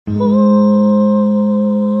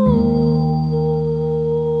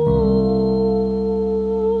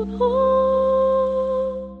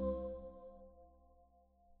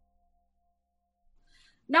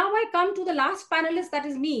panelist, that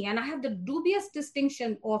is me. And I have the dubious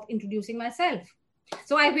distinction of introducing myself.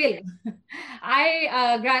 So I will.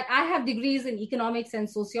 I have degrees in economics and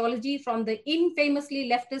sociology from the infamously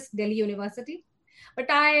leftist Delhi University.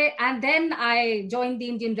 And then I joined the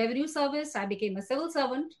Indian Revenue Service. I became a civil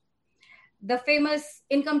servant, the famous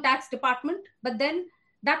income tax department. But then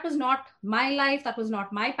that was not my life. That was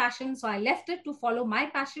not my passion. So I left it to follow my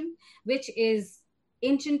passion, which is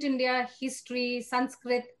ancient India, history,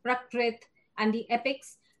 Sanskrit, Prakrit, and the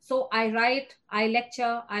epics. So I write, I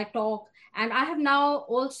lecture, I talk, and I have now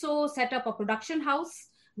also set up a production house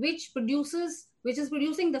which is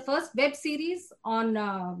producing the first web series on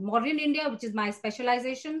modern India, which is my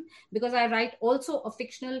specialization, because I write also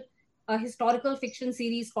a historical fiction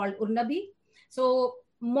series called Urnabi. So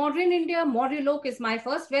Modern India, Morulok is my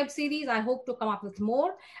first web series. I hope to come up with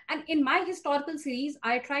more. And in my historical series,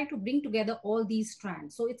 I try to bring together all these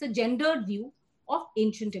strands. So it's a gendered view of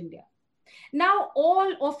ancient India. Now,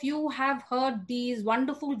 all of you have heard these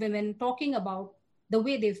wonderful women talking about the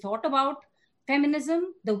way they've thought about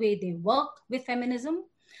feminism, the way they work with feminism.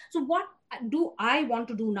 So what do I want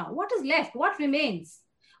to do now? What is left? What remains?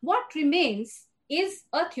 What remains is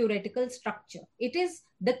a theoretical structure. It is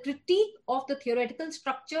the critique of the theoretical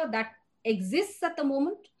structure that exists at the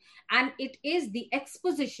moment, and it is the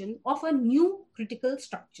exposition of a new critical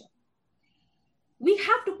structure. We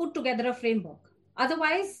have to put together a framework.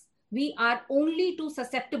 Otherwise, we are only too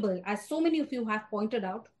susceptible, as so many of you have pointed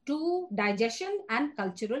out, to digestion and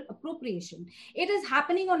cultural appropriation. It is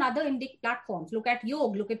happening on other Indic platforms. Look at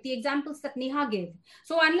Yog, look at the examples that Neha gave.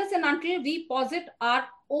 So unless and until we posit our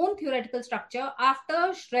own theoretical structure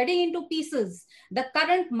after shredding into pieces the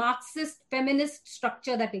current Marxist feminist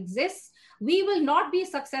structure that exists, we will not be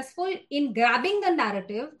successful in grabbing the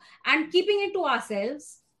narrative and keeping it to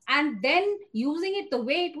ourselves and then using it the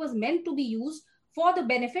way it was meant to be used for the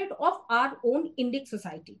benefit of our own Indic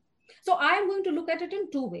society. So I am going to look at it in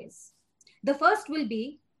two ways. The first will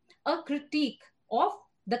be a critique of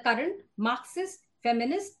the current Marxist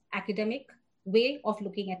feminist academic way of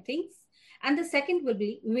looking at things. And the second will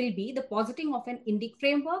be the positing of an Indic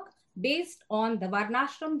framework based on the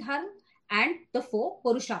Varnashram Dharma and the four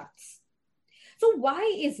Purusharths. So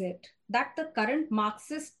why is it that the current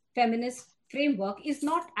Marxist feminist framework is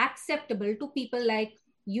not acceptable to people like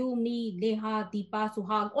you, me, Neha, Deepa,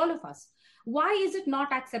 Suhag, all of us? Why is it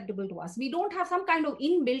not acceptable to us? We don't have some kind of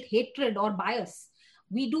inbuilt hatred or bias.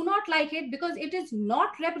 We do not like it because it is not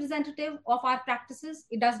representative of our practices.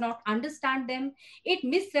 It does not understand them. It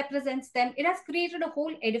misrepresents them. It has created a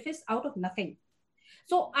whole edifice out of nothing.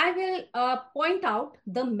 So I will point out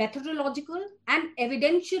the methodological and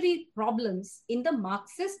evidentiary problems in the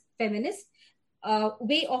Marxist feminist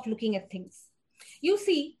way of looking at things. You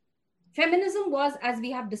see, feminism was, as we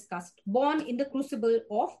have discussed, born in the crucible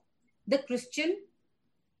of the Christian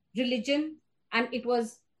religion, and it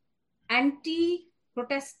was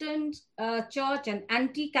anti-Protestant church and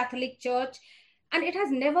anti-Catholic church, and it has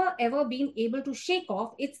never ever been able to shake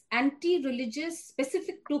off its anti-religious,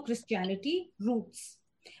 specific to Christianity roots.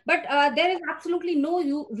 But there is absolutely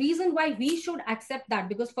no reason why we should accept that,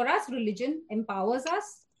 because for us, religion empowers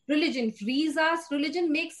us, religion frees us,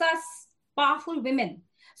 religion makes us powerful women.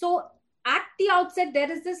 So at the outset,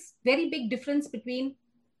 there is this very big difference between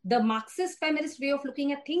the Marxist feminist way of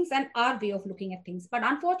looking at things and our way of looking at things. But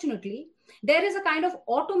unfortunately, there is a kind of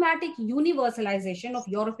automatic universalization of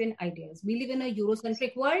European ideas. We live in a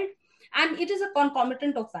Eurocentric world, and it is a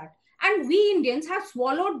concomitant of that. And we Indians have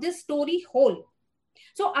swallowed this story whole.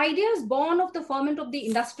 So ideas born of the ferment of the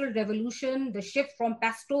Industrial Revolution, the shift from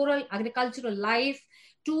pastoral agricultural life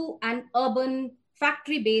to an urban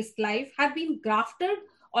factory-based life, have been grafted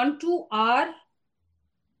onto our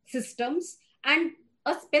systems, and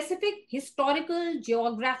a specific historical,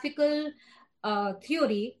 geographical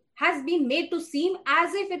theory has been made to seem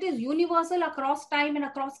as if it is universal across time and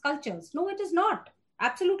across cultures. No, it is not.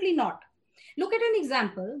 Absolutely not. Look at an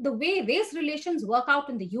example. The way race relations work out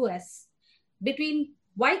in the US between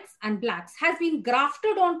whites and blacks has been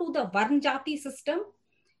grafted onto the Varnjati system.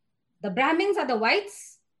 The Brahmins are the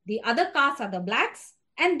whites, the other castes are the blacks,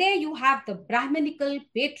 and there you have the Brahminical,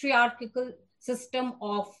 patriarchal system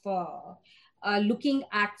of looking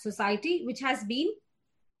at society, which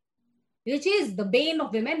is the bane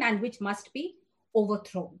of women and which must be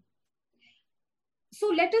overthrown. So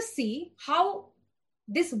let us see how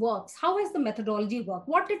this works. How has the methodology worked?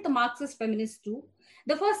 What did the Marxist feminists do?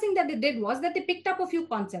 The first thing that they did was that they picked up a few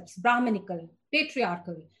concepts: Brahminical,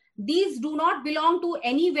 patriarchal. These do not belong to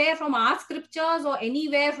anywhere from our scriptures or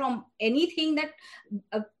anywhere from anything that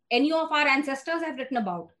any of our ancestors have written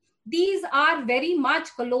about. These are very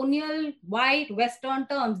much colonial, white, Western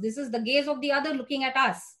terms. This is the gaze of the other looking at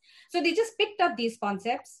us. So they just picked up these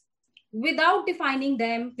concepts without defining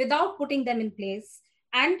them, without putting them in place,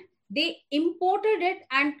 and they imported it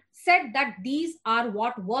and said that these are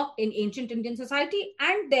what worked in ancient Indian society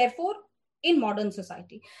and therefore in modern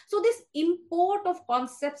society. So this import of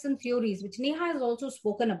concepts and theories, which Neha has also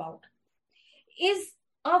spoken about, is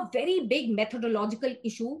a very big methodological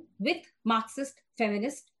issue with Marxist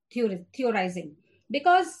feminist theorizing,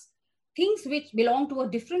 because things which belong to a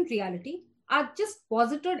different reality are just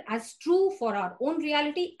posited as true for our own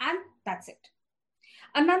reality, and that's it.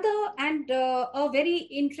 Another and a very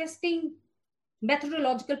interesting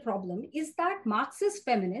methodological problem is that Marxist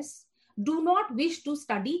feminists do not wish to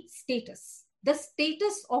study status. The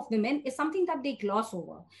status of women is something that they gloss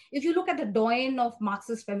over. If you look at the doyen of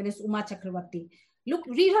Marxist feminists, Uma Chakravarti,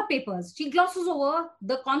 read her papers. She glosses over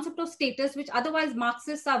the concept of status, which otherwise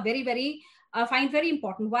Marxists are find very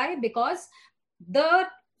important. Why? Because the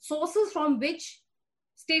sources from which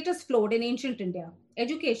status flowed in ancient India,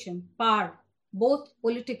 education, power, both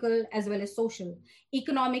political as well as social,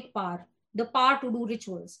 economic power, the power to do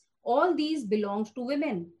rituals, all these belonged to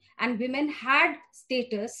women. And women had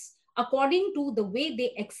status according to the way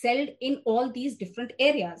they excelled in all these different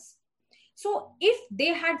areas. So if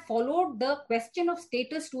they had followed the question of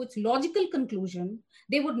status to its logical conclusion,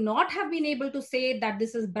 they would not have been able to say that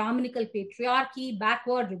this is Brahminical patriarchy,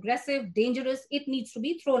 backward, regressive, dangerous, it needs to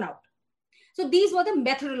be thrown out. So these were the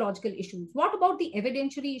methodological issues. What about the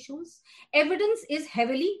evidentiary issues? Evidence is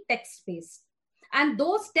heavily text-based, and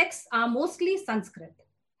those texts are mostly Sanskrit.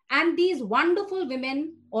 And these wonderful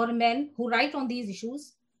women or men who write on these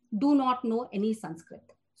issues do not know any Sanskrit.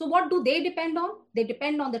 So what do they depend on? They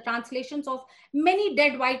depend on the translations of many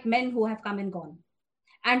dead white men who have come and gone.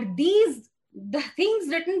 And the things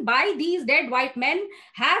written by these dead white men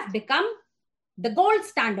have become the gold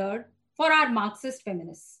standard for our Marxist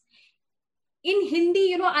feminists. In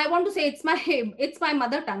Hindi, I want to say it's my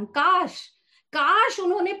mother tongue. काश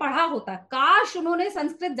उन्होंने पढ़ा होता, काश उन्होंने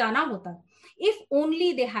संस्कृत जाना होता. If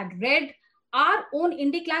only they had read our own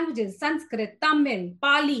Indic languages, Sanskrit, Tamil,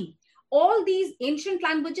 Pali, all these ancient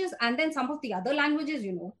languages, and then some of the other languages,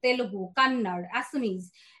 Telugu, Kannada,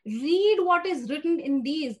 Assamese, read what is written in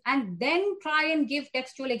these and then try and give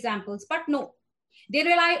textual examples. But no, they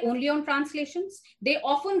rely only on translations. They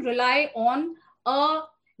often rely on a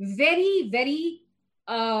very, very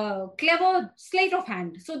clever sleight of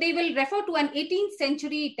hand. So they will refer to an 18th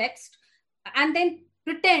century text and then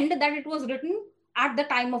pretend that it was written at the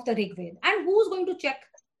time of the Rig Veda. And who's going to check?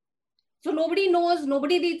 So nobody knows,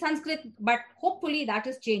 nobody reads Sanskrit, but hopefully that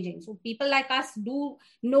is changing. So people like us do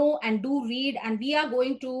know and do read, and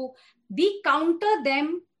we counter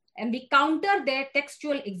them and we counter their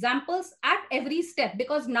textual examples at every step,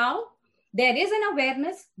 because now there is an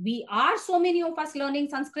awareness. We are so many of us learning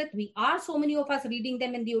Sanskrit. We are so many of us reading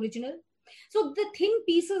them in the original. So the thin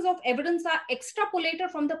pieces of evidence are extrapolated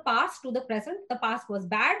from the past to the present. The past was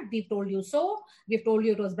bad. We've told you so. We've told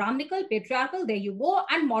you it was Brahminical, patriarchal. There you go.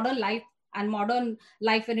 And modern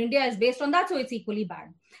life in India is based on that. So it's equally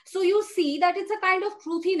bad. So you see that it's a kind of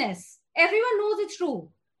truthiness. Everyone knows it's true.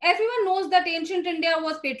 Everyone knows that ancient India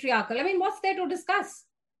was patriarchal. I mean, what's there to discuss?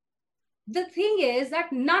 The thing is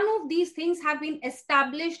that none of these things have been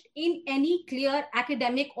established in any clear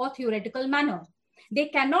academic or theoretical manner. They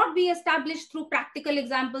cannot be established through practical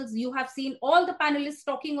examples. You have seen all the panelists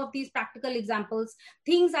talking of these practical examples,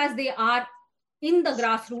 things as they are in the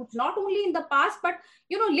grassroots, not only in the past, but,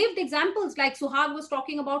 lived examples like Suhag was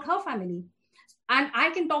talking about her family. And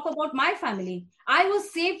I can talk about my family. I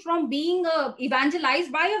was saved from being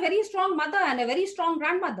evangelized by a very strong mother and a very strong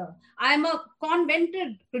grandmother. I am a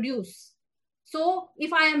convented produce. So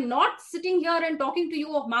if I am not sitting here and talking to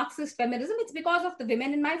you of Marxist feminism, it's because of the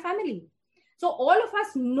women in my family. So all of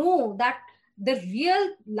us know that the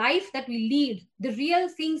real life that we lead, the real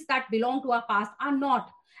things that belong to our past are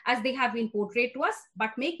not as they have been portrayed to us.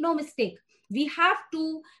 But make no mistake, we have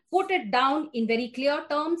to put it down in very clear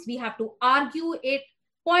terms. We have to argue it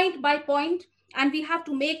point by point, and we have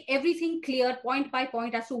to make everything clear point by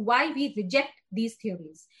point as to why we reject these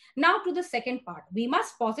theories. Now to the second part, we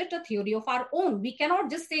must posit a theory of our own. We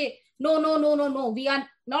cannot just say, no, we are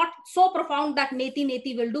not so profound that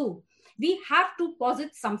neti will do. We have to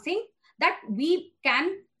posit something that we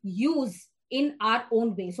can use in our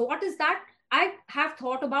own way. So what is that? I have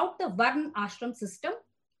thought about the Varna Ashram system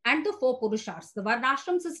and the four Purusharthas. The Varna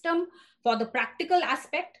Ashram system for the practical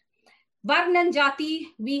aspect. Varna and Jati,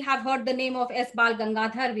 we have heard the name of S. Bal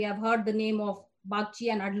Gangadhar. We have heard the name of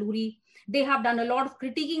Bagchi and Adluri. They have done a lot of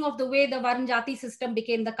critiquing of the way the Varn Jati system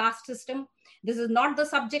became the caste system. This is not the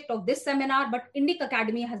subject of this seminar, but Indic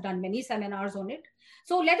Academy has done many seminars on it.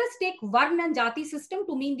 So let us take Varn and Jati system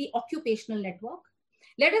to mean the occupational network.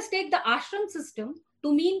 Let us take the ashram system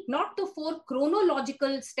to mean not the 4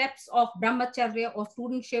 chronological steps of brahmacharya or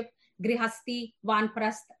studentship, grihasti,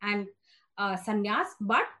 vanprast, and sannyas,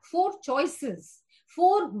 but 4 choices,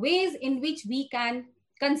 4 ways in which we can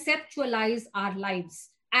conceptualize our lives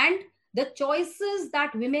and the choices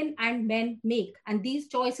that women and men make. And these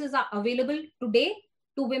choices are available today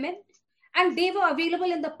to women, and they were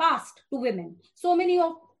available in the past to women. So many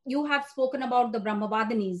of you have spoken about the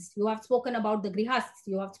Brahmavadinis, you have spoken about the Grihasts,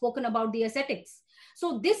 you have spoken about the ascetics.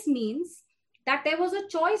 So this means that there was a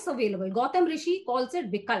choice available. Gautam Rishi calls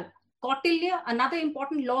it Vikalp. Kautilya, another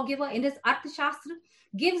important lawgiver, in his Arthashastra,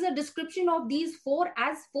 gives a description of these 4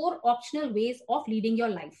 as 4 optional ways of leading your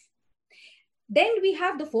life. Then we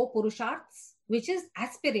have the 4 Purusharths, which is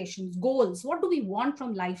aspirations, goals. What do we want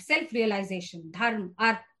from life? Self-realization, dharma,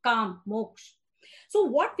 arth, kam, moksha. So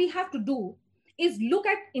what we have to do is look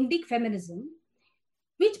at Indic feminism,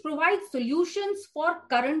 which provides solutions for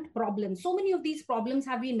current problems. So many of these problems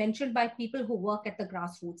have been mentioned by people who work at the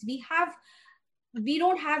grassroots. We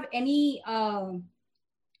don't have any,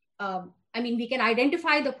 we can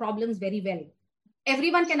identify the problems very well.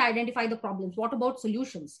 Everyone can identify the problems. What about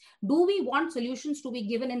solutions? Do we want solutions to be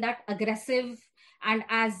given in that aggressive and,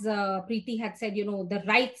 as Preeti had said, the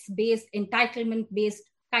rights-based, entitlement-based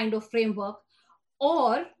kind of framework?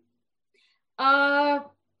 Or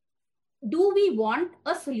do we want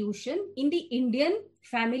a solution in the Indian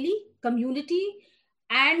family, community,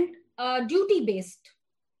 and duty-based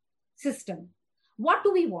system? What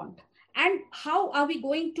do we want? And how are we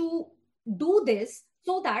going to do this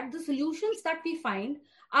so that the solutions that we find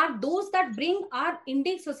are those that bring our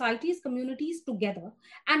Indian societies, communities together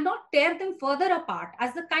and not tear them further apart,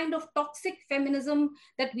 as the kind of toxic feminism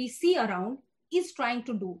that we see around is trying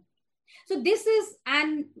to do? So this is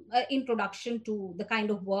an introduction to the kind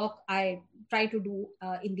of work I try to do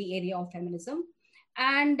in the area of feminism.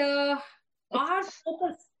 And our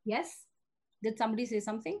focus, yes? Did somebody say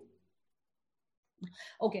something?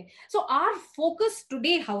 Okay. So our focus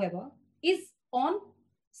today, however, is on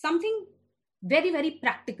something very, very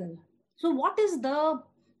practical. So what is the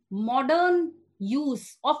modern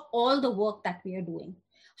use of all the work that we are doing?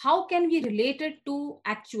 How can we relate it to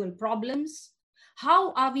actual problems?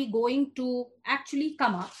 How are we going to actually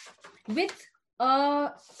come up with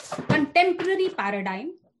a contemporary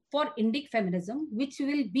paradigm for Indic feminism, which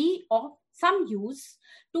will be of some use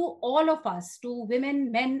to all of us, to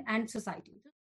women, men, and society?